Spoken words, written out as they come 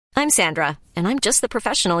I'm Sandra, and I'm just the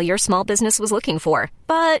professional your small business was looking for.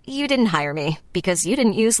 But you didn't hire me because you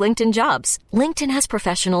didn't use LinkedIn Jobs. LinkedIn has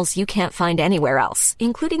professionals you can't find anywhere else,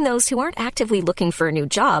 including those who aren't actively looking for a new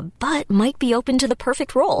job, but might be open to the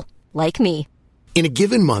perfect role, like me. In a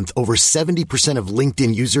given month, over 70% of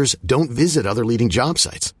LinkedIn users don't visit other leading job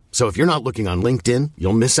sites. So if you're not looking on LinkedIn,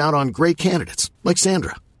 you'll miss out on great candidates like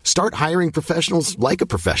Sandra. Start hiring professionals like a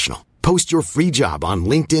professional. Post your free job on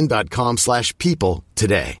linkedin.com/people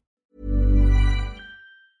today.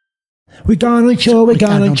 We're going on tour, we're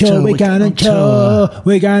going on tour, we're going on tour,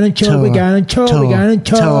 we're going on tour, we're going on tour, we're going on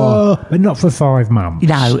tour. But not for 5 months.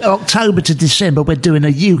 No, October to December, we're doing a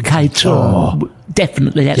UK tour.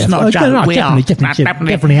 Definitely, that's not a joke. We are.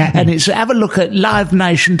 Definitely. And it's have a look at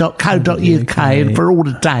livenation.co.uk and for all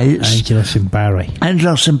the dates.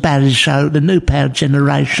 Angelos and Barry's show, the New Power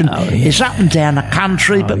Generation. It's up and down the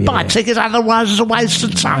country, but buy tickets, otherwise it's a waste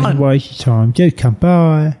of time. It's a waste of time. Do come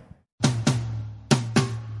by.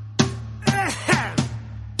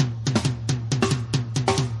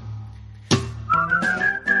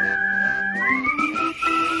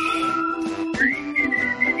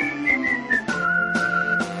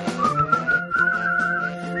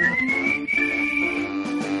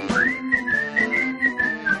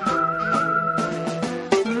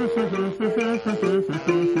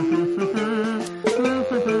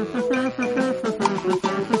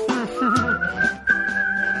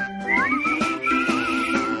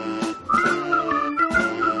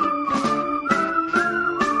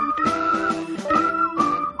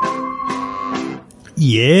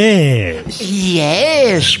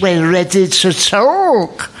 Yes, we're ready to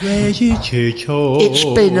talk. Ready to talk. It's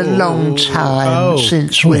been a long time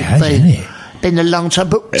since we've been a long time.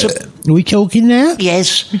 But are we talking now?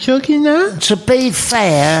 Yes. We talking now? To be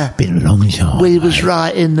fair, been a long time. We was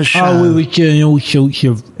right in the show. Oh, we were doing all sorts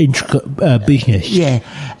of intricate business. Yeah,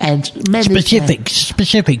 and many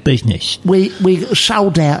specific business. We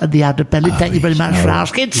sold out at the Underbelly. Thank you very much for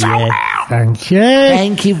asking. Sold out. Thank you.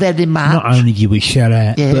 Thank you very much. Not only did we sell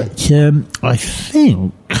out, but I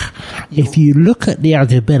think if you look at the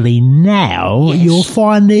Underbelly now, you'll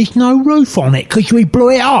find there's no roof on it because we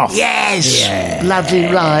blew it off. Yes, bloody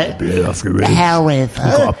right. Blew off the roof. However,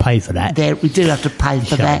 we've got to pay for that. We do have to pay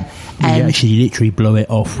for that. We actually literally blew it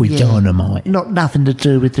off with dynamite. Nothing to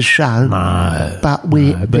do with the show. No. But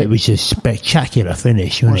it was a spectacular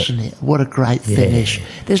finish, wasn't it? What a great finish.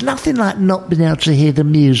 There's nothing like not being able to hear the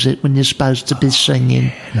music when you're supposed to be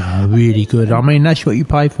singing. No, really good. I mean, that's what you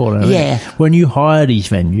pay for, isn't it? When you hire these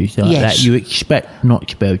venues like that, you expect not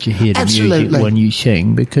to be able to hear the music when you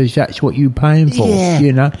sing because that's what you're paying for,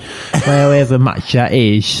 you know? However much that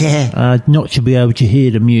is, not to be able to hear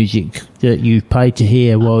the music that you pay to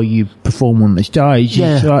hear while you perform on the stage,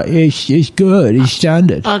 it's good, it's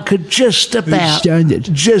standard. I could just about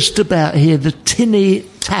hear the tinny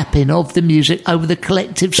tapping of the music over the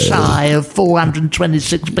collective sigh of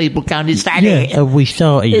 426 people going, is that it? Have we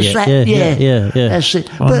started yet? That's it.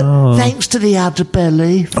 But thanks to the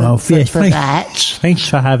Underbelly for that. Thanks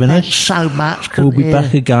for having us. Thanks so much. We'll be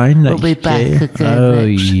back again next year. Oh,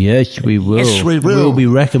 yes, we will. Yes, we will. We'll be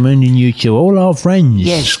recommending you to all our friends.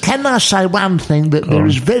 Yes, can I say one thing, that there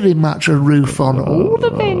is very much a roof on all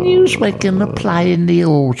the venues we're going to play in the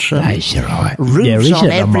autumn. That's right. Roofs there is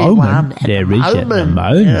on at the moment. There is at the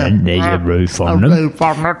moment. There's a roof on them.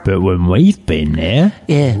 But when we've been there,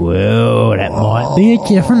 well, that might be a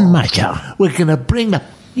different matter. We're going to bring the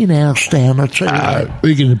house down, I tell you.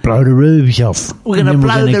 We're going to blow the roofs off. We're going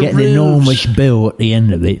to get an enormous bill at the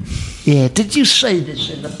end of it. Yeah, did you see this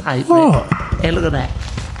in the paper? Hey, look at that.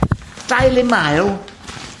 Daily Mail.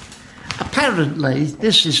 Apparently,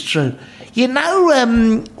 this is true. You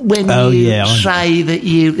know when you say that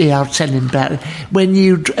I'll tell him about it, when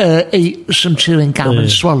you eat some chewing gum and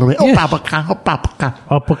swallow it, what are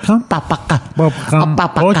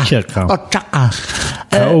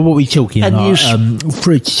we talking about?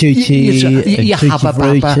 Fruit tutti, your Hubba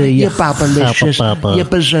Bubba, your Bubblicious, your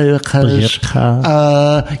Bazookas,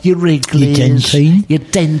 your Wrigley's, your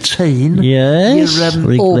Dentine,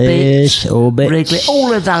 your Orbit,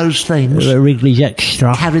 all of those things. Wrigley's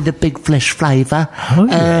Extra. Carry the big flesh flavour.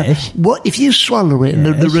 Yes. What if you swallow it and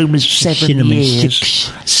the room is 7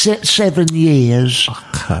 years? 7 years,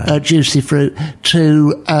 juicy fruit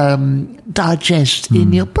to digest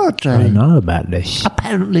in your body. I know about this.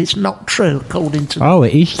 Apparently, it's not true, according to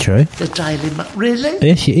it is true. The Daily Really?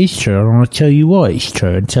 Yes, it is true. And I'll tell you why it's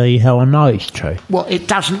true and tell you how I know it's true. What, it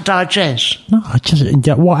doesn't digest? No, it doesn't.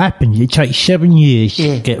 What happens? It takes 7 years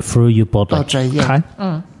to get through your body. Okay?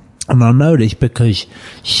 And I know this because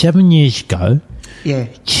 7 years ago,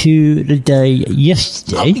 to the day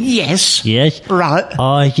yesterday. Oh, yes. Yes. Right.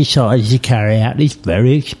 I decided to carry out this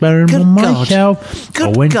very experiment myself. I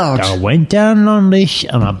went down on this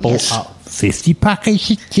and I bought up 50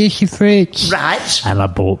 packets of juicy fruits. Right. And I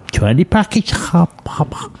bought 20 packets of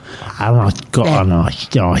Hubble. And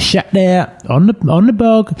I sat there on the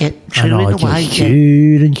bog and I just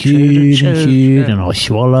chewed and chewed and I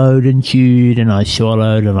swallowed and chewed and I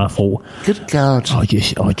swallowed and I thought, good God. I'll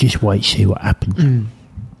just wait to see what happens.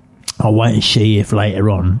 I'll wait and see if later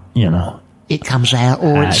on, it comes out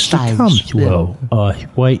or it stays. Well, I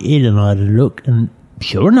waited and I had a look and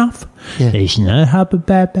sure enough, there's no Hubble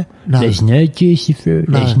Bubble, there's no juicy fruit,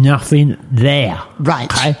 there's nothing there.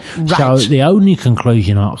 Right. Okay? So the only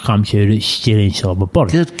conclusion I come to is it's still inside my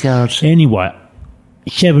body. Good God. Anyway,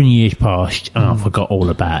 7 years passed and I forgot all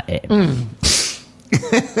about it.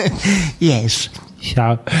 Yes.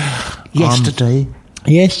 So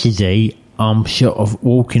yesterday I'm sort of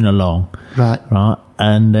walking along. Right.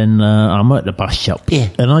 And then I'm at the bus stop. Yeah.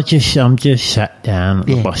 And I'm just sat down at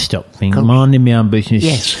the bus stop thing, minding my own business.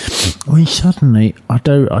 Yes. When suddenly I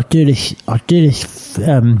do this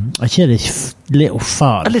little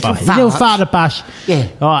fart. A little fart. Little fart at the bus. Yeah.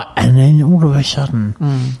 Right. And then all of a sudden,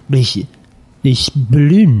 this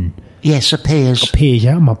balloon. Yes, appears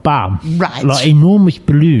out of my bum. Right. Like enormous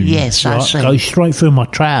balloon. Yes, I see. Goes straight through my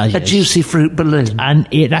trousers. A juicy fruit balloon. And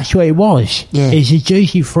that's what it was. Yeah. It's a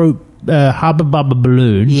juicy fruit Hubble Bubble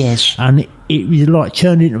balloon. Yes. And it was like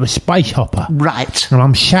turned into a space hopper. Right. And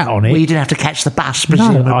I'm sat on it. Well, you didn't have to catch the bus,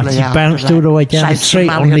 presumably. No, I just bounced all the way down the street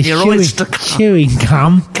on this chewing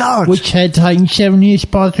gum, which had taken 7 years to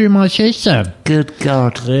pass through my system. Good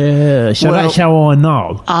God. Yeah, so that's how I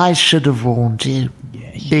know. I should have warned you.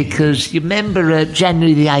 Because you remember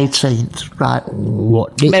January the 18th, right?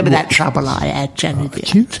 Remember that trouble I had, January the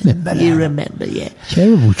 18th? Do you remember that? You remember, yeah.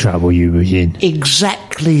 Terrible trouble you was in.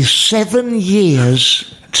 Exactly 7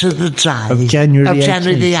 years to the day of January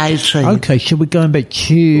the 18th. Okay, so we're going back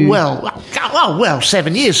to... Well,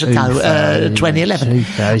 7 years ago, 2011.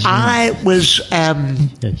 I was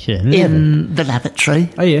in the lavatory.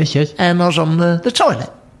 Oh, yes. And I was on the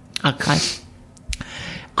toilet. Okay.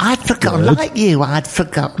 I'd forgotten, like you, I'd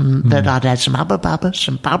forgotten that I'd had some Hubble Bubble,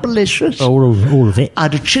 some Bubblicious. All of it. I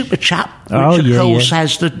had a Chupa Chup, which of course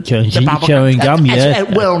has the bubble chewing gum, a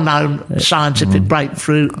well-known scientific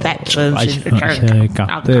breakthrough that turns into chewing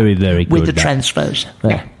gum. Very, very good. With the transfers.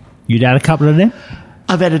 Yeah. You'd had a couple of them?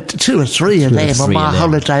 I've had 2 or 3 of them on my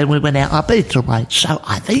holiday, and we went out Ibiza way. So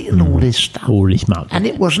I've eaten all this stuff. All this muck. And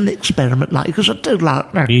it was an experiment, because I do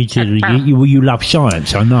like... You love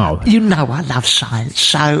science, I know. You know I love science.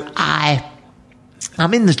 So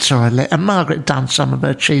I'm in the toilet, and Margaret had done some of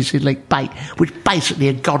her cheesy leek bake, which basically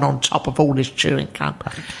had gone on top of all this chewing gum.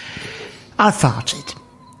 I farted.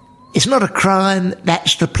 It's not a crime,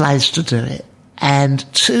 that's the place to do it. And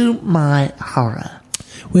to my horror...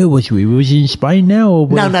 Where was we? Was in Spain now? Or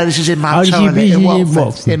no, this is in my toilet in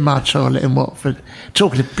Watford. In my toilet in Watford.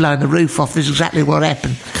 Talking of blowing the roof off, this is exactly what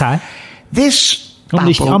happened. Okay. This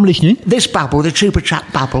bubble... I'm listening. This bubble, the Chupa Chup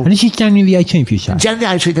bubble... And this is January the 18th, you say?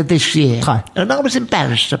 January the 18th of this year. Okay. And I was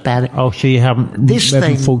embarrassed about it. Oh, so you haven't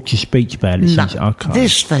thought to speak about it since... Okay.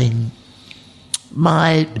 This thing...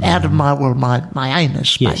 out of my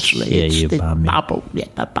anus, basically. Yeah, you bum. Bubble. Yeah,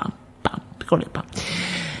 bum. Call it bum.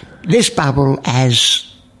 This bubble has...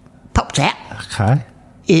 popped out. Okay.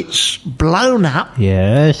 It's blown up.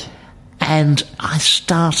 Yes. And I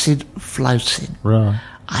started floating. Right.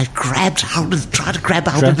 I tried to grab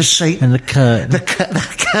hold of the seat. And the curtain. The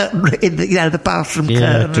curtain, in the bathroom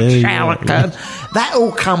curtain, the shower curtain. That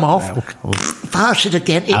all come off. Farted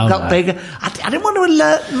again. It got bigger. I didn't want to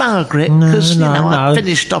alert Margaret because, I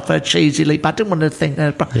finished off her cheesy leap. I didn't want to think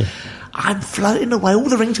I'm floating away. All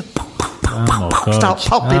the rings are start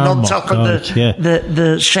popping on top of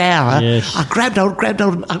the shower. Yes. I grabbed hold.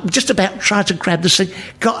 I just about tried to grab the sink.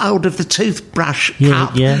 Got hold of the toothbrush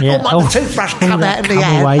cup. The toothbrush come out of the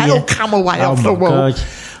air. They all come away off the wall.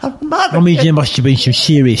 There must have been some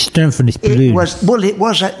serious strength in this balloon. It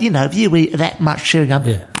was. If you eat that much chewing gum,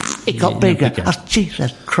 it got bigger. Oh,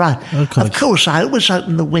 Jesus Christ! Okay. Of course, I always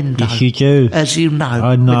open the window. Yes, you do. As you know,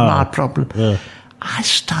 I know. With my problem. Yeah. I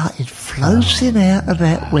started floating out of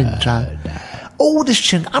that window. All this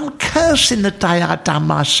chewing. I'm cursing the day I'd done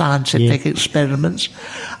my scientific experiments.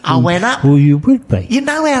 I went up. Well, you would be. You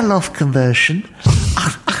know our loft conversion?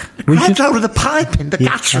 I Grabbed hold of the piping, the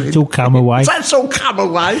guttering. That's all come away. That's all come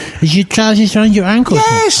away. Is your trousers around your ankles?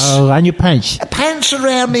 Yes. Oh, and your pants? Pants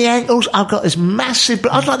around my ankles. I've got this massive...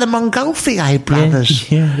 I was like the Montgolfier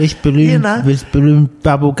brothers. Yeah, this balloon,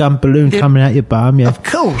 bubblegum balloon coming out your bum, yeah. Of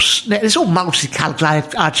course. It's all multicoloured.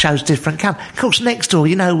 I chose different colours. Of course, next door,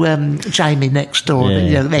 Jamie next door,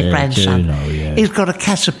 their grandson, he's got a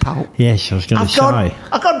catapult. Yes, I was going to say.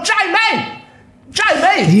 I've got Jamie! Jamie!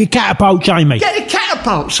 Get your catapult, Jamie. Get your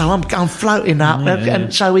catapult. So I'm floating up,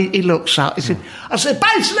 and so he looks up. I said,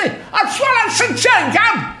 basically, I've swallowed some chewing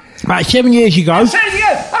gum. About 7 years ago. I said,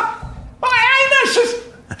 my anus has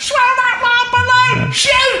swallowed up my balloon.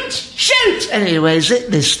 Shoot! Anyway,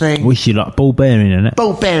 hit this thing. Wish you like ball bearing in it.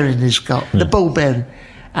 Ball bearing he's got, the ball bearing.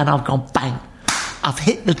 And I've gone bang. I've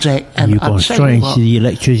hit the deck, and you've gone straight into the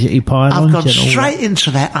electricity pylons. I've gone straight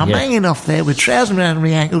into that. I'm hanging off there with trousers around my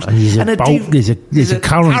ankles, and there's a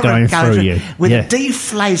current going through you with a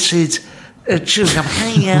deflated chewing gum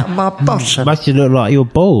hanging out of my bottom. Must have looked like your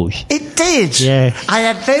balls. It did. Yeah. I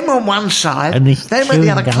had them on one side, and them on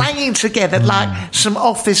the other, clanging together like some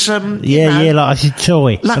office. Like a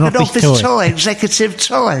toy, like an office toy, executive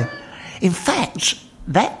toy. In fact,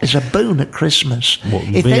 that is a boon at Christmas.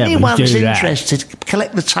 If anyone's interested,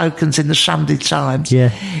 collect the tokens in the Sunday Times. Yeah.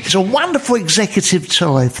 It's a wonderful executive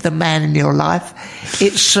toy for the man in your life.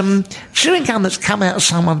 It's some chewing gum that's come out of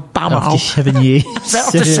someone's bum hole. After 7 years.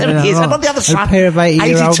 After 7 years. And on the other side, a pair of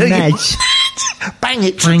 80-year-old nads. Bang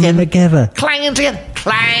it together. Clanging together.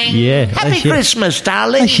 Clang. Yeah. Happy Christmas,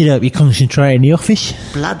 darling. I should help you concentrate in the office.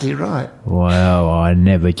 Bloody right. Well, I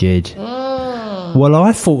never did. Well,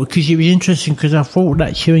 I thought, because it was interesting, because I thought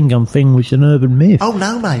that chewing gum thing was an urban myth. Oh,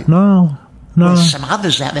 no, mate. No. There's some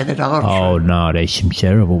others out there that are. Oh, no, there's some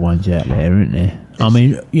terrible ones out there, isn't there? I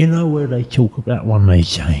mean, you know where they talk about one, they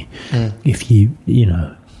say, if you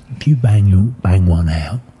bang one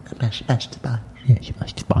out. Masturbate. Yes, you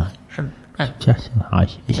masturbate.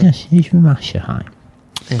 It's masturbate.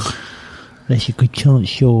 There's a good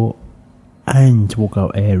chance your hands will go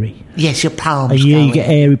airy. Yes, your palms. You get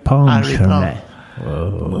airy palms from that.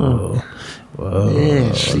 Whoa.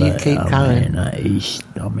 Yes, you keep going.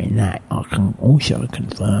 That I can also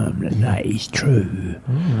confirm that is true.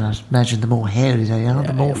 I imagine the more hairy they are,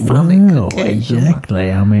 the more fun it can get.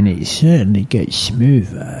 Exactly. I mean, it certainly gets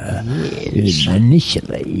smoother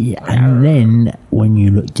initially, and then when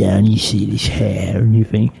you look down, you see this hair, and you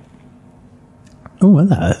think, "Oh,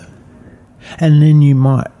 hello," and then you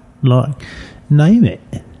might name it.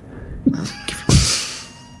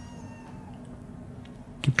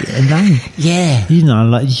 Give it a name. Yeah.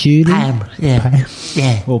 Like Julie. Pam. Yeah. Pam.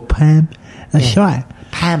 Yeah. Or Pam. That's right.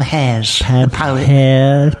 Pam Hairs. Pam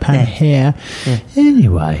Hairs. Pam Hair. Yeah.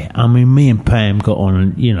 Anyway, I mean, me and Pam got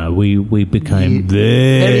on, we became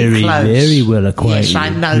very close. Very well acquainted. Yes, I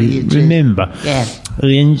know you do. Remember? Yeah.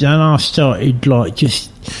 And I started,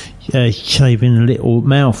 just shaving a little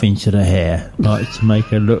mouth into the hair, to make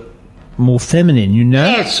her look more feminine,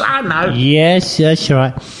 Yes, I know. Yes, that's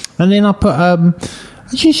right. And then I put, I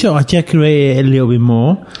just sort of decorated it a little bit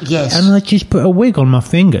more. Yes. And I just put a wig on my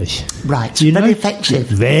fingers. Right. Very effective.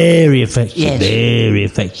 Very effective. Yes. Very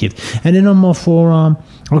effective. And then on my forearm,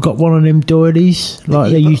 I got one of them doilies,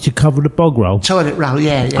 they used to cover the bog roll. Toilet roll,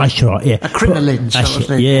 yeah. That's right, yeah. A crinoline sort of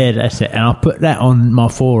thing. Yeah, that's it. And I put that on my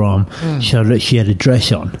forearm so that she had a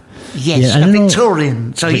dress on. Yes, a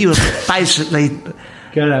Victorian. So you were basically...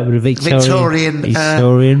 Go out with a Victorian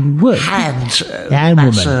what? Hand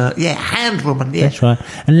woman. Yeah, hand woman. Yeah, that's right.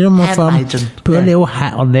 And then on my phone, put a little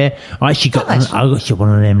hat on there. I actually got one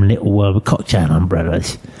of them little cocktail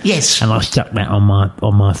umbrellas. Yes, and I stuck that on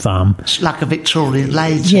my thumb. It's like a Victorian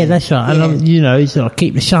lady. Yeah, that's right. Yeah. And it's like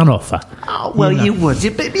keep the sun off her. Oh well, you would.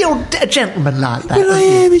 You're a gentleman like that. Well, I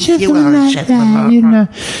am a gentleman like that.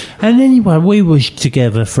 And anyway, we was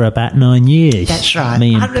together for about 9 years. That's right.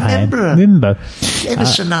 Me and Pam. Remember?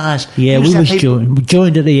 So nice. Yeah, we was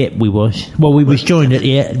joined at the hip. We was joined at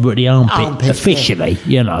the armpit officially,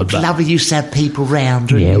 But lovely used to have people round.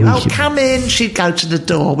 Yeah, come in. She'd go to the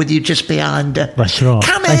door with you just behind her. That's right.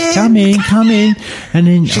 Come in. And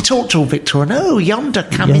then she talked to Victoria. Oh, yonder,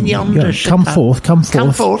 come in yonder. Come forth.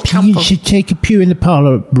 She take a pew in the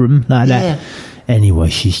parlour room like that. Anyway,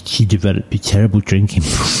 she developed a terrible drinking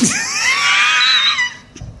problem.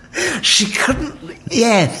 She couldn't.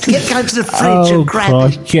 Yeah, go to the fridge and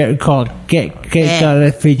grab it. Get go to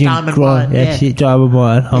the fridge and grab it. Diamond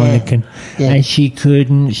wine, Heineken. And she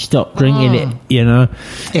couldn't stop drinking it,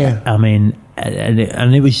 Yeah. I mean,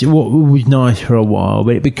 and it was what was nice for a while,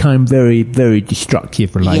 but it became very, very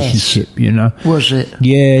destructive relationship. Yes. You know, was it?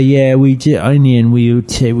 Yeah. We did. In the end,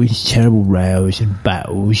 it was terrible rows and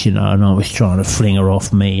battles. You know, and I was trying to fling her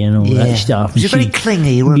off me and all that stuff. You're very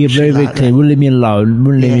clingy. Very clingy. Wouldn't leave me alone.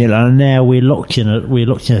 And now we're locked in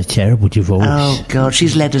a terrible divorce. Oh God,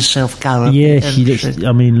 she's let herself go. Yeah, she looks.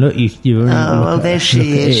 I mean, look, there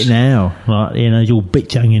she is at it now. Like, you know, there's all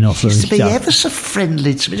bits hanging off her. She used to be stuff. ever so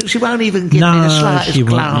friendly to me. She won't even give me the slightest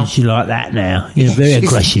glance. She's like that now. Very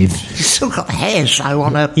aggressive. She's still got hair so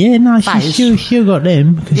on her face. She's still got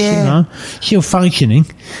them. Cause, you know, still functioning,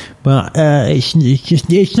 but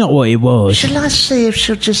it's not what it was. Shall I see if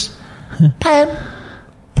she'll just... Pam,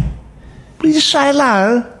 will you say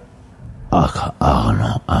hello?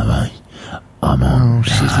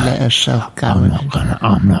 She's let herself go.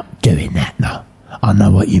 I'm not doing that, no. I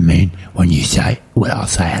know what you mean when you say, well, I'll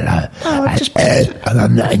say hello. I'm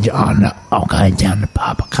going down the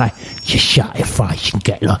pub, okay? Just shut your face and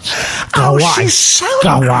get lost. Go away. She's so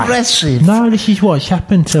aggressive. No, this is what's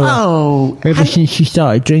happened to her. Ever since she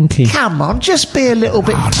started drinking. Come on, just be a little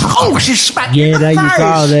bit... she's smacking me in the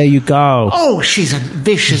face. There you go. Oh, she's a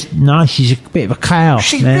vicious... No, she's a bit of a cow.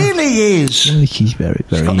 She really is. Oh, she's very,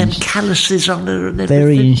 very... She's got them calluses on her and everything.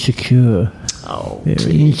 Very insecure. Oh,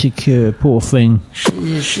 very insecure, poor thing.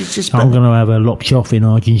 She's just... I'm going to have her locked off in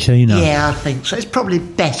Argentina. Yeah, I think so. It's probably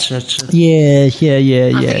better to... Yeah. I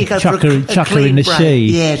think you go chuck her in the break.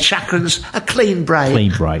 sea. Yeah, chuck her in a clean break.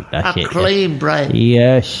 Clean break, that's it. A clean break.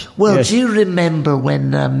 Yes. Well, yes. Do you remember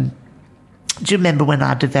when I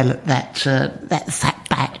developed that fat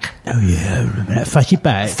back? Oh yeah, I remember that fatty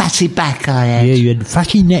back. Fatty back I had. Yeah, you had a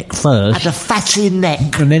fatty neck first. I had a fatty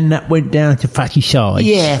neck. And then that went down to fatty sides.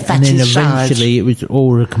 Yeah, fatty sides. And then eventually it was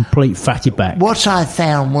all a complete fatty back. What I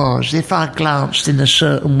found was, if I glanced in a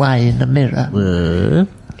certain way in the mirror,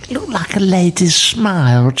 it looked like a lady's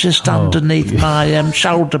smile just underneath my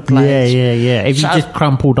shoulder blades. Yeah. If you just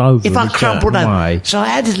crumpled over. If I crumpled over. So I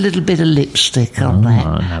added a little bit of lipstick on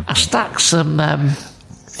that. I stuck some...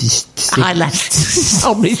 highlights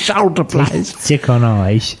on my shoulder blades. Stick on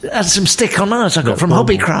eyes. And some stick on eyes I got from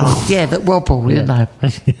Hobbycraft. Yeah, that wobble, you know.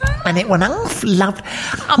 And it went off.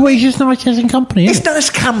 It's just nice as in company. It's nice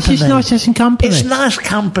company. It's nice as in company. It's nice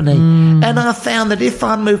company. And I found that if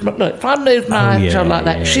I moved my hand like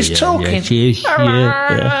that, she's talking. Yeah, she is.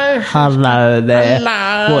 Hello there.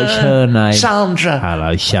 Hello. What's her name? Sandra.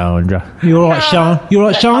 Hello, Sandra. You all right, Sean? You all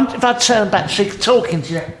right, Sean? If I turn back, she's talking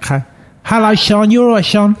to you. Okay. Hello, Sean. You all right,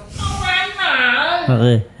 Sean?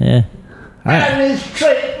 Yeah. Barry's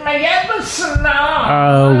treating me ever so nice.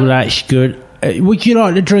 Oh, that's good. Would you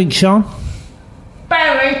like a drink, Sean?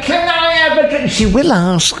 Barry, can I have a drink? She will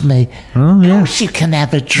ask me. Oh, yeah. She can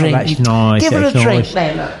have a drink. Oh, that's nice. Give her a drink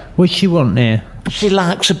there, look. What's she want there? She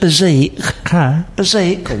likes a bazique. Okay.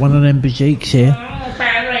 Bazique. Got one of them baziques here.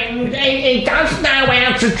 Barry, he does know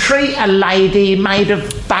how to treat a lady made of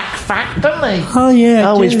back fat, doesn't he? Oh,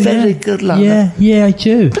 yeah. He's very good like that. Yeah, I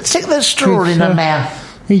do. But stick the straw in her mouth.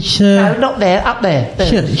 It's no, not there, up there.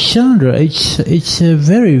 Sandra, it's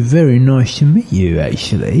very, very nice to meet you,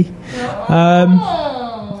 actually. And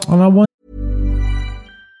I want.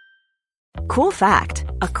 Cool fact,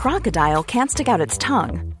 a crocodile can't stick out its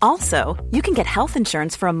tongue. Also, you can get health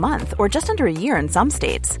insurance for a month or just under a year in some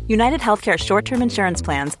states. United Healthcare short-term insurance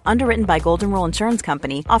plans, underwritten by Golden Rule Insurance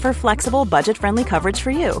Company, offer flexible, budget-friendly coverage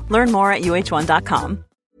for you. Learn more at uh1.com.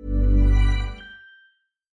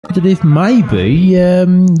 That if maybe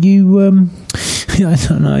you I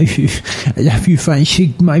don't know if you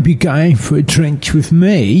fancy maybe going for a drink with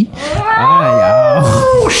me.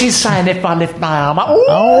 Oh, she's saying if I lift my arm up.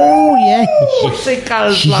 Yeah. She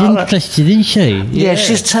goes she's like interested, isn't she? Yeah,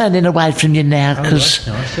 she's turning away from you now because.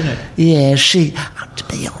 Oh, that's nice, isn't it? Yeah, to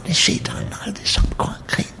be honest, she don't know this. I'm quite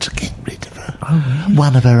keen to get rid of her. Oh, really?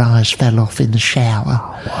 One of her eyes fell off in the shower.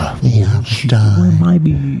 Well,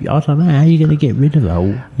 maybe, I don't know, how are you going to get rid of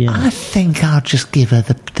her? Yeah. I think I'll just give her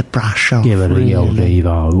the brush off. Give her the old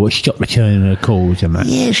Evo. Well, stop returning her calls and that.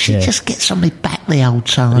 Yeah, she just gets on me back the old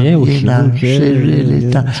time. Yeah, well, she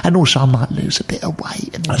really does. And also I might lose a bit of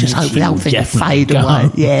weight and just hope the whole thing will fade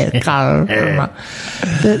away. Yeah, go.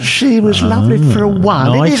 But she was lovely for a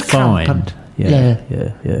while. Nice, it is fine. Yeah.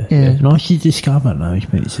 Nice to discover those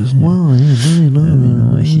bits, isn't it? Well, yeah, very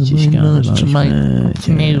nice to discover nice to make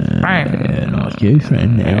new nice you,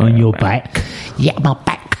 friend. There on your back. Yeah, my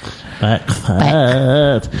back. Back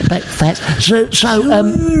fat. So,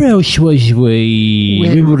 where else was we?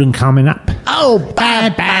 Wimbledon coming up. Oh,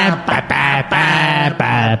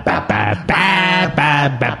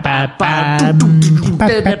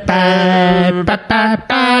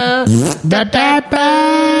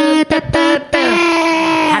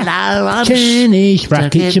 Hello, I'm tennis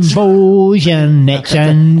rackets and balls and nets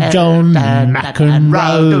and John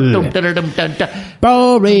McEnroe,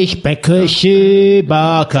 Boris Becker, Sue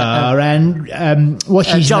Barker, and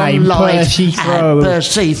what's his name? Percy Thrower.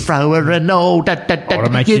 Percy Thrower and all.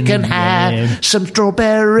 You can have some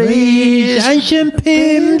strawberries and some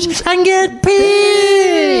pims and get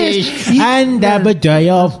pissed and have a day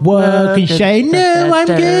off work and say, no, I'm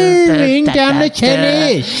going down the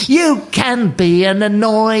tennis. You can be an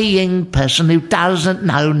annoying person who doesn't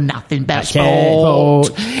know nothing about sport.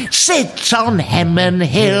 Sit on Hemmon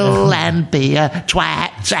Hill and be a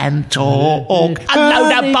twat and talk a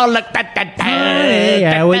load of bollock.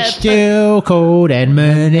 Yeah, it's still called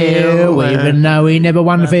Edmund Hill, even though he never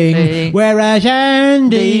won a thing. Whereas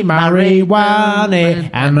Andy Murray won it,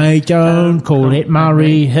 and they don't call it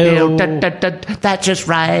Murray Hill. That's just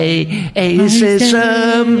racism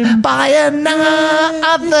by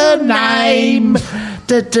another name.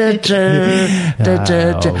 I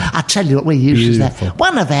tell you what, we used to that.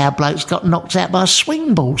 One of our blokes got knocked out by a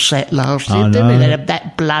swing ball set last year, didn't he?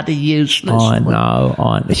 That bloody useless. I know.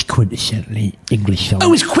 It's quintessentially English song.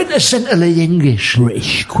 Oh, it's quintessentially English.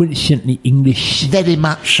 British, quintessentially English. Very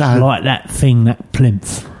much so. Like that thing, that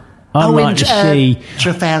plinth. I'd like to see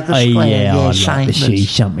Trafalgar Square. I'd like to see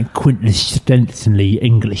something quintessentially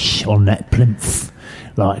English on that plinth.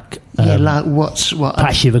 Like like what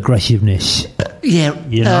passive aggressiveness. Yeah,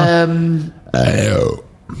 you know.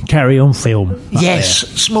 Carry on film. Yes,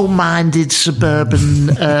 small-minded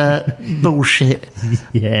suburban bullshit.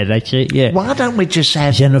 Yeah, that's it. Yeah. Why don't we just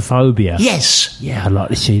have xenophobia? Yes. Yeah, I'd like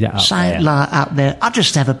to see that up there. Like up there. I'll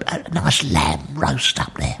just have a nice lamb roast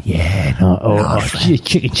up there. Yeah,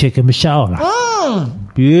 chicken masala. Oh,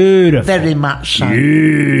 beautiful. Very much so.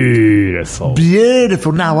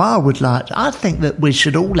 Beautiful. No, I think that we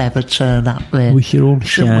should all have a turn up there. We should all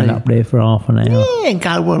stand up there for half an hour. Yeah, and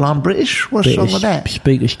go, well, I'm British. What's wrong with that?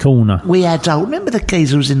 Speaker's Corner. We had, remember the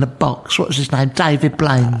geezer who was in the box? What was his name? David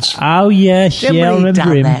Blaines. Oh, yes. I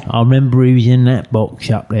remember him. I remember he was in that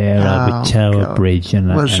box up there over Tower Bridge.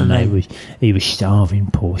 And he was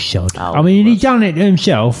starving, poor sod. He done it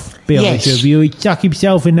himself, be honest with you. He stuck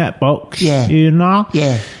himself in that box, you know?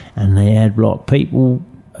 Yeah. And they had people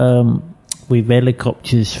with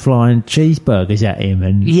helicopters flying cheeseburgers at him,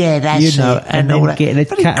 and that's it, and then all getting a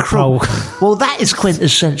catapult. Well, that is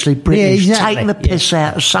quintessentially British, taking the piss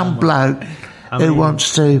out of some bloke who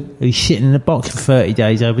wants to. He's sitting in the box for 30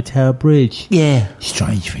 days over Tower Bridge. Yeah,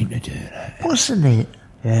 strange thing to do, that. Wasn't it?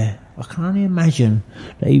 Yeah, I can only imagine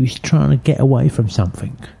that he was trying to get away from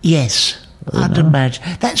something. Yes. I'd imagine.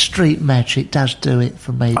 That street magic does do it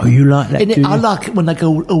for me. Oh, you like that? I like it when they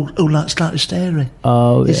go all like slightly staring.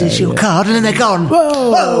 Oh, Is this your card? And then they're gone.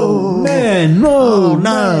 Whoa, man,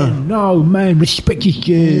 no, man, respect is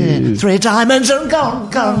due. Yeah. 3 diamonds and gone.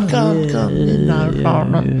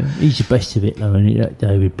 He's the best of it, though, isn't he, that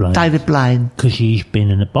David Blaine? David Blaine. Because he's been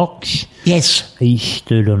in a box. Yes. He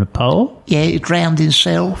stood on a pole. Yeah, he drowned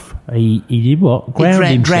himself. He did what?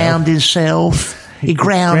 Drowned himself. He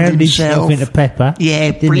ground himself into pepper.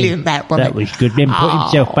 Yeah, brilliant that one. That was good. Then put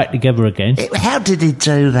himself back together again. How did he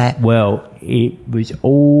do that? Well, it was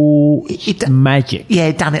all magic. Yeah,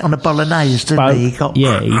 he done it on a bolognese, didn't he? He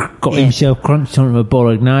got himself crunched onto a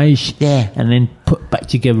bolognese. Yeah. And then put back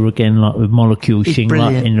together again like with molecules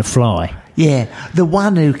like in The Fly. Yeah. The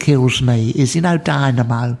one who kills me is,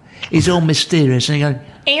 Dynamo. He's all mysterious and he goes,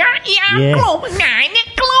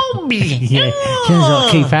 sounds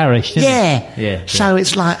like Keith Harris, doesn't it? Yeah. So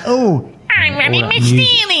it's like, I'm very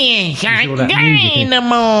mysterious. I'm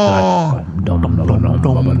Dynamo.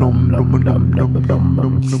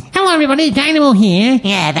 Hello, everybody. Dynamo here.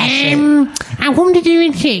 Yeah, that's it. I want to do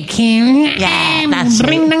a trick. Yeah, that's it.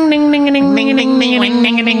 Ding, ding, ding, ding, ding, ding, ding, ding, ding,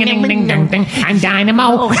 ding, ding, ding, ding, ding, ding. I'm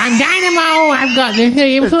Dynamo. I've got the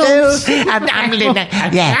 3 of clubs. Dynamo.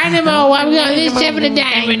 I've got the 7 of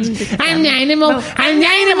diamonds. I'm Dynamo.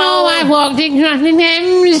 I've walked across the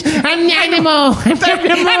Thames. I'm Dynamo.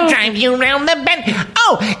 I'll drive you round the bend.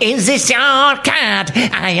 Oh, is this your card?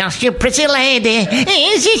 I asked you, pretty lady.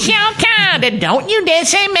 Is this your card? Don't you dare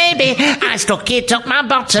say maybe. I stuck it up my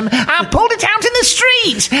bottom. I pulled it out in the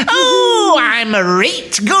street. Oh, I'm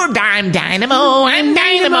right good. I'm Dynamo. I'm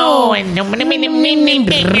Dynamo. I'm Dynamo.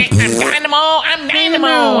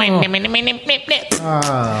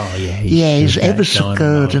 Oh, yeah. He's ever so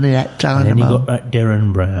good, isn't he, that Dynamo? And then you got that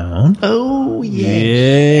Darren Brown. Oh, yeah.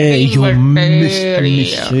 Yeah, he's all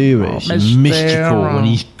mysterious and mystical, and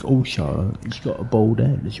he's got a bald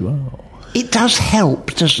head as well. It does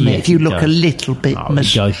help, doesn't it? If you look a little bit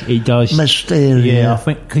it does mysterious. Yeah, I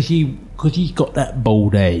think because he's got that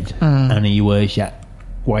bald head and he wears that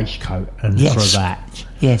waistcoat and cravat.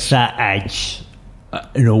 Yes. That adds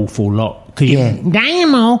an awful lot. Because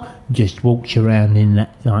Dynamo just walks around in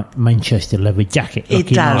that like Manchester leather jacket. It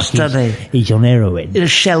does, doesn't he? He's on heroin. In a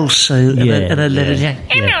shell suit and a leather jacket.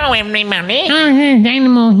 Hello, everybody.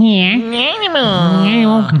 Dynamo here.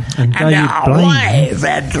 Dynamo. And David Blaine. Live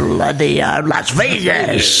at Las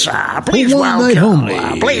Vegas. Please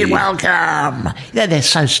welcome. Please welcome. They're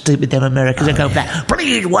so stupid, them Americans. They go back.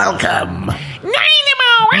 Please welcome. Dynamo.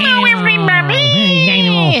 Hello, everybody.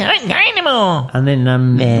 Dynamo. And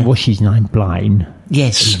then, what's his name? Blaine.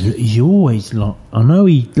 Yes. He's always like, I know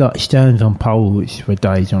he like stands on poles for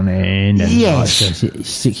days on end and like,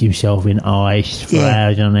 sticks himself in ice for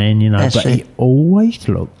hours on end, you know, but he always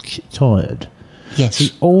looks tired. Yes.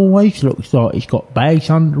 He always looks like he's got bags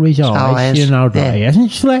under his eyes, you know, that he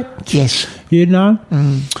hasn't slept. Yes. You know?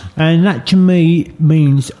 And that to me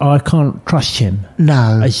means I can't trust him.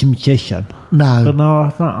 No. As a magician. No. But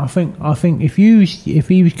no, I think if he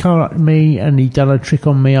was coming up to me and he'd done a trick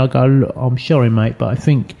on me, I'd go, look, I'm sorry, mate, but I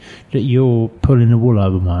think that you're pulling the wool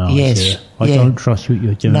over my eyes here. I don't trust what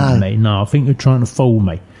you're doing to me. No, I think you're trying to fool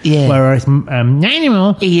me. Yeah. Whereas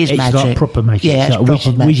Animal, he is it's magic. like proper magic. Yeah, it's like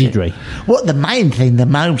proper wizardry. What the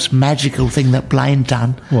most magical thing that Blaine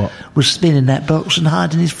done was spinning that box and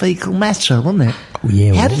hiding his fecal matter, wasn't it?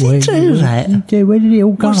 Yeah. How did he do that? Where did it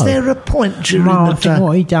all go? Was there a point during the I think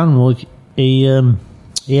what he done was he had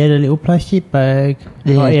a little plastic bag.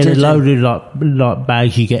 Yeah, like, he had a load of like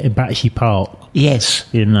bags you get in Battersea Park. Yes.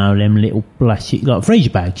 You know, them little plastic, like freezer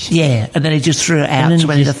bags. Yeah, and then he just threw it out to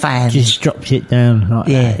one of the fans. Just drops it down like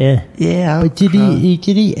that, yeah. Yeah. But did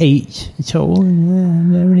he eat at all?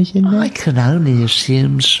 I can only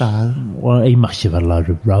assume so. Well, he must have a load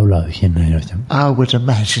of Rolos in there or something. I would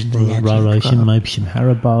imagine he had Rolos and maybe some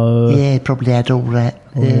Haribo. Yeah, he probably had all that.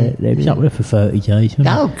 Yeah, it was up there for 30 days, wasn't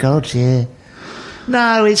Oh, God, yeah.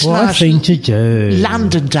 No, it's what nice. a thing to do.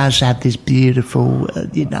 London does have these beautiful,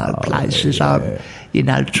 places.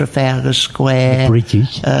 Trafalgar Square. The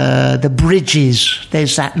bridges. The bridges.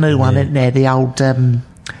 There's that new one, isn't there? The old,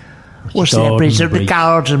 what's that bridge? The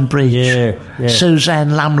Garden Bridge. Yeah.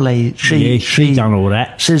 Suzanne Lumley. She done all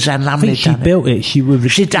that. Suzanne Lumley she built it. She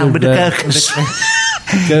done with the gherkins.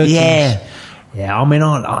 Yeah. Yeah, I mean,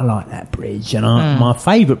 I like that bridge. And my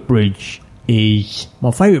favourite bridge is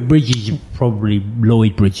probably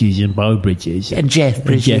Lloyd Bridges and Bow Bridges and Jeff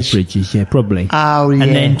Bridges. Yeah, probably. Oh, yeah.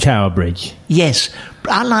 And then Tower Bridge. Yes,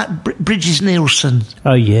 I like Bridges Nielsen.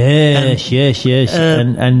 Oh yes.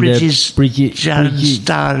 And Bridges Jones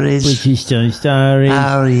Diaries. Bridges Jones Diaries.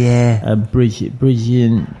 Oh yeah. Bridge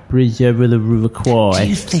over the River Kwai.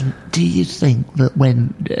 Do you think that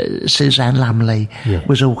when Suzanne Lumley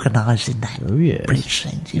was organising that bridge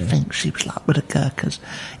thing, do you think she was like with the Gurkhas?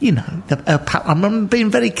 You know, I'm being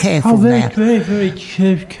very careful now. Very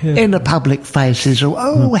careful. In the public faces,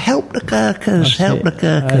 help the Gurkhas, help the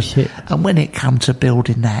Gurkhas. And when it comes to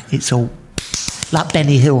building that, it's all like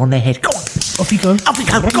Benny Hill on their head. Go on. Off you go. Go on.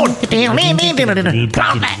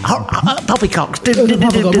 Poppycocks.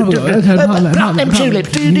 Plant them tulips.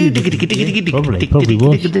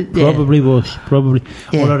 Probably was.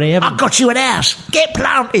 Yeah. Well, they haven't. I've got you an house. Get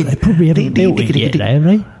planted. They probably haven't built it yet, have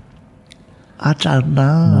they? I don't know.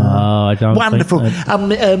 No, I don't. Wonderful.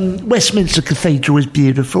 Westminster Cathedral is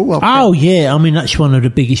beautiful. Oh yeah, I mean that's one of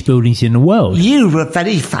the biggest buildings in the world. You were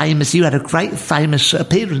very famous. You had a great famous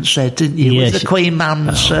appearance there, didn't you? Yes. With the Queen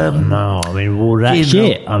Mum's. No, I mean, well, that's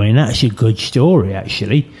it. I mean, that's a good story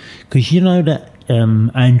actually, because you know that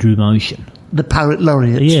Andrew Motion, the poet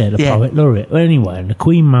laureate. Yeah, the poet laureate. Well, anyway, the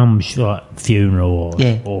Queen Mum's like funeral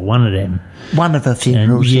or one of them. One of her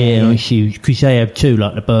funerals. Because they have two,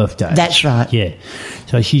 like the birthdays. That's right. Yeah.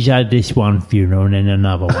 So she's had this one funeral and then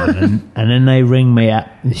another one. and then they ring me up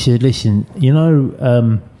and said, listen, you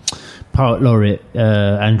know, poet laureate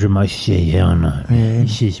Andrew Motion. Yeah, I know. Yeah. He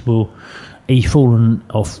says, well, he's fallen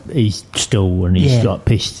off his stool and he's like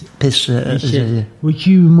pissed. Said, would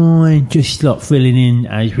you mind just like filling in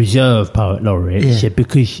as reserve poet laureate? He said,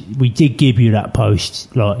 because we did give you that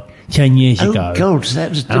post like 10 years ago. Oh God,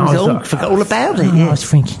 forgot all about it. I was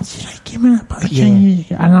thinking, did they give me that post 10 years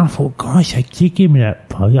ago? And I thought, guys, they did give me that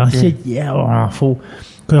post. I said, well, I thought,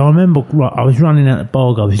 because I remember I was running out the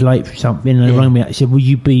bog, I was late for something, and they rang me up and said, will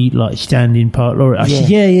you be like standing poet laureate? I said,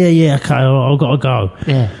 yeah, okay, I've got to go.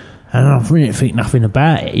 Yeah. And I didn't think nothing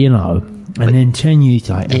about it, you know. And then 10 years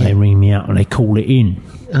later, they ring me up and they call it in.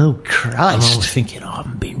 Oh, Christ. And I was thinking, I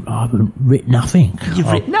haven't written nothing.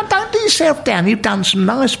 No, don't do yourself down. You've done some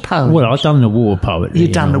nice poems. Well, I've done the war poetry.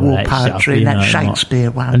 You've done the war poetry and that Shakespeare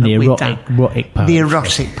one. And the erotic poetry. The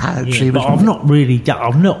erotic poetry. Yeah, but I've not really done...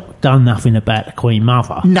 I've not done nothing about the Queen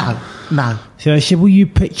Mother. No. So I said, will you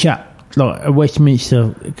pitch up like a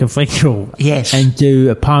Westminster Cathedral and do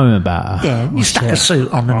a poem about her? Yeah, you stuck a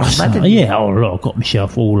suit on and all that, didn't you? Yeah, I got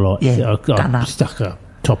myself all like, I stuck a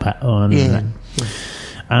top hat on and that.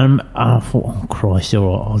 And I thought, oh Christ,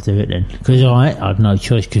 all right, I'll do it then. Because I had no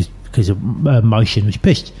choice because emotion was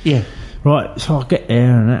pissed. Yeah. Right, so I get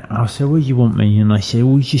there and I said, where do you want me? And they said,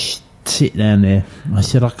 well, you just sit down there. I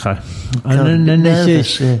said, okay. And then they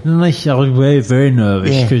said, I was very, very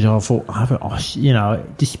nervous because I thought, you know,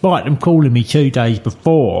 despite them calling me 2 days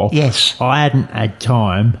before, I hadn't had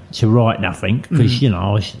time to write nothing because, you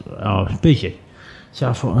know, I was busy. So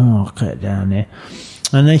I thought, I'll get down there.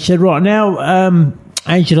 And they said, right, now,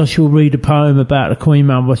 Angela shall read a poem about the Queen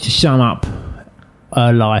Mother to sum up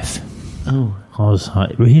her life. Oh. I was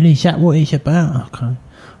like, really? Is that what it's about? Okay.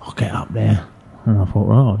 I'll get up there. And I thought,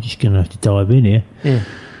 I'm just going to have to dive in here. Yeah.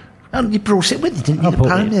 And you brought it with you, didn't you?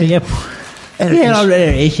 There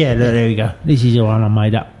it is. Yeah, there we go. This is the one I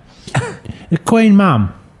made up. The Queen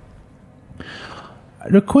Mum.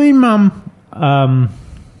 The Queen Mum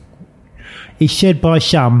is said by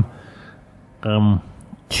some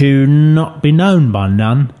to not be known by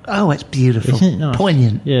none. Oh, it's beautiful. Isn't it nice?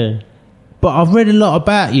 Poignant. Yeah. But I've read a lot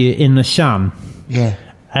about you in The Sun. Yeah.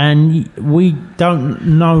 And we don't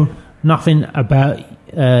know nothing about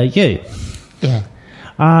you.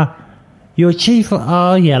 Yeah. Your teeth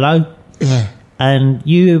are yellow. Yeah. And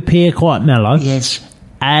you appear quite mellow. Yes.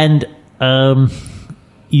 And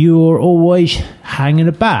you're always hanging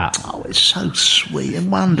about. Oh, it's so sweet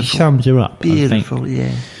and wonderful. Sums her up. Beautiful,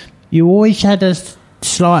 yeah. You always had a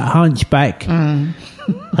slight hunchback.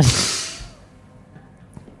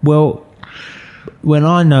 Well, when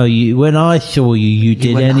I saw you, you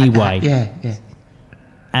did anyway. Like yeah.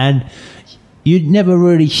 And you'd never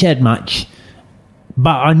really said much,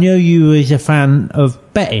 but I knew you was a fan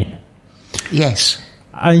of betting. Yes.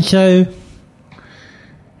 And so,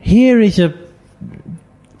 here is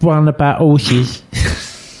one about horses.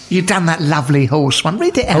 You've done that lovely horse one.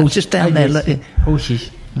 Read it out, just down there. Look. Horses.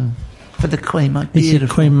 For the Queen Mother. This is the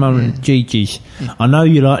Queen Mother and the Gigi's. Yeah. I know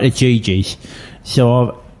you like the Gigi's,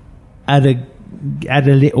 so I've had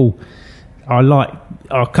a little.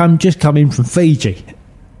 Just come in from Fiji.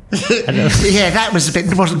 Yeah, that was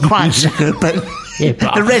it wasn't quite so good, but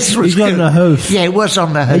the rest was good. On the hoof. Yeah, it was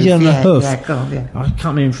on the hoof. He's on the hoof. Yeah, go on, yeah. I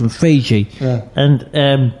come in from Fiji. Yeah.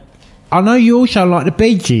 And I know you also like the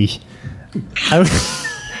Bee Gees.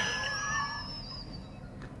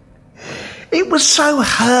 It was so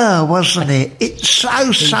her, wasn't it? It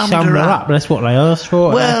so summed her up. That's what they asked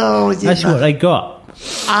for. Well, that's what they got.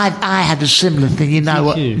 I had a similar thing,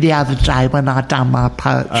 the other day when I done my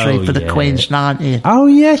poetry for the Queen's 90th. Oh,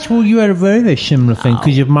 yes, well, you had a very, very similar thing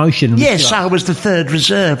because of Motion. Yes, I was the third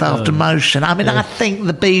reserve after Motion. I mean, I think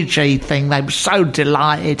the BG thing, they were so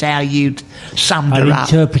delighted how you'd summed her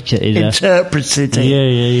up. Interpreted it.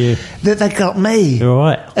 Yeah. That they got me. You're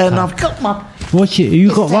right. And I've got my... What's it? You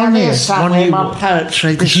got one here? Somewhere, my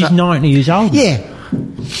poetry. Because she's 90 years old. Yeah.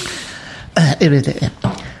 Here it is.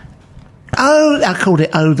 Oh, I called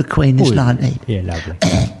it "Oh, the Queen is 90." Yeah,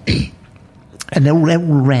 lovely. And all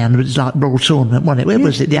round, it was like Royal Tournament, wasn't it? Where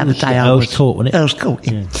was it the other day? Earl's Court, wasn't it? Earl's Court,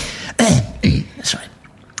 yeah. Sorry.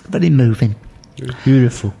 Very moving.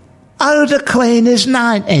 Beautiful. Oh, the Queen is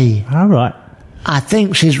 90. All right. I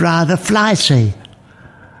think she's rather flighty.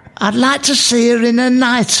 I'd like to see her in a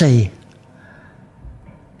nightie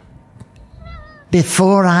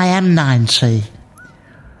before I am 90.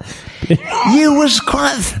 You was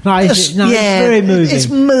quite... It's very moving. It's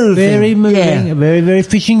moving. Very moving. Yeah. A very, very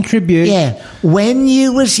fishing tribute. Yeah. When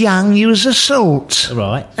you was young, you was a salt.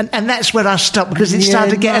 Right. And that's where I stopped because it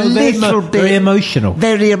started to get a little bit... Very emotional.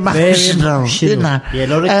 Very emotional. You know. Yeah,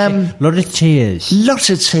 a lot of tears. Lot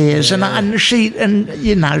of tears. Yeah. And she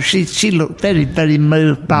looked very, very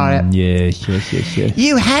moved by it. Yes.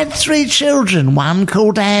 You had 3 children, one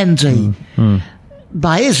called Andy.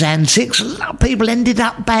 By his antics, a lot of people ended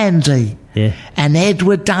up bandy. Yeah. And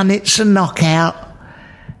Edward done it's a knockout.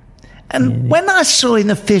 And when I saw in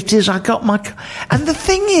the 50s, I got my... And the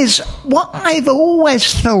thing is, what I've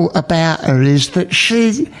always thought about her is that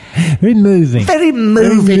she... Very moving. Very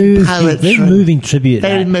moving poetry. Very moving tribute.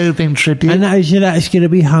 Very moving tribute. And that is going to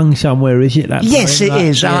be hung somewhere, is it? Yes, it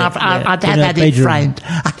is. And I'd had it framed.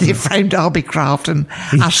 I had it framed Hobbycraft and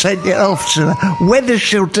I sent it off to her. Whether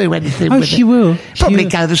she'll do anything with it. Oh, she will. Probably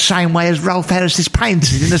go the same way as Rolf Harris's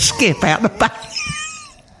painting in a skip out the back.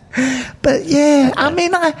 But yeah, I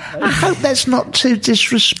mean, I hope that's not too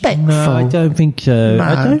disrespectful. No, I don't think so. No.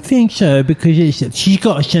 I don't think so because she's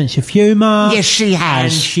got a sense of humour. Yes, she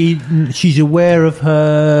has. And she's aware of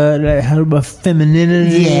her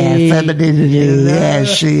femininity. Yeah, femininity. Yeah,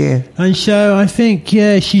 she is. And so I think,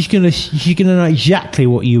 she's gonna know exactly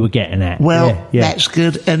what you were getting at. Well, that's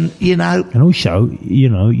good, and and also,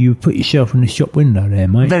 you put yourself in the shop window there,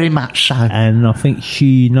 mate. Very much so. And I think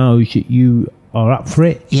she knows that you are up for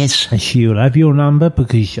it. Yes. And she'll have your number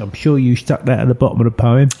because I'm sure you stuck that at the bottom of the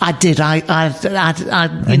poem. I did. I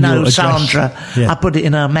Sandra, I put it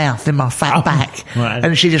in her mouth, in my fat back. Right.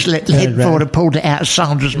 And she just let the head forward and pulled it out of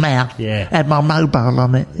Sandra's mouth. Yeah. Had my mobile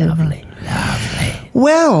on it. Lovely.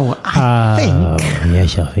 Well, I think...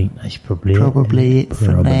 Yes, I think that's probably it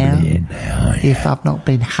for now. If I've not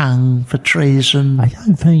been hung for treason. I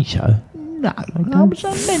don't think so. No, I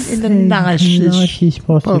was meant in the nicest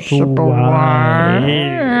possible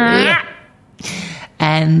way.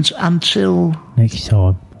 And until... next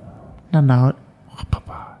time. No.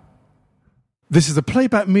 This is a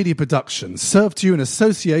Playback Media production served to you in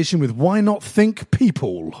association with Why Not Think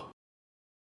People.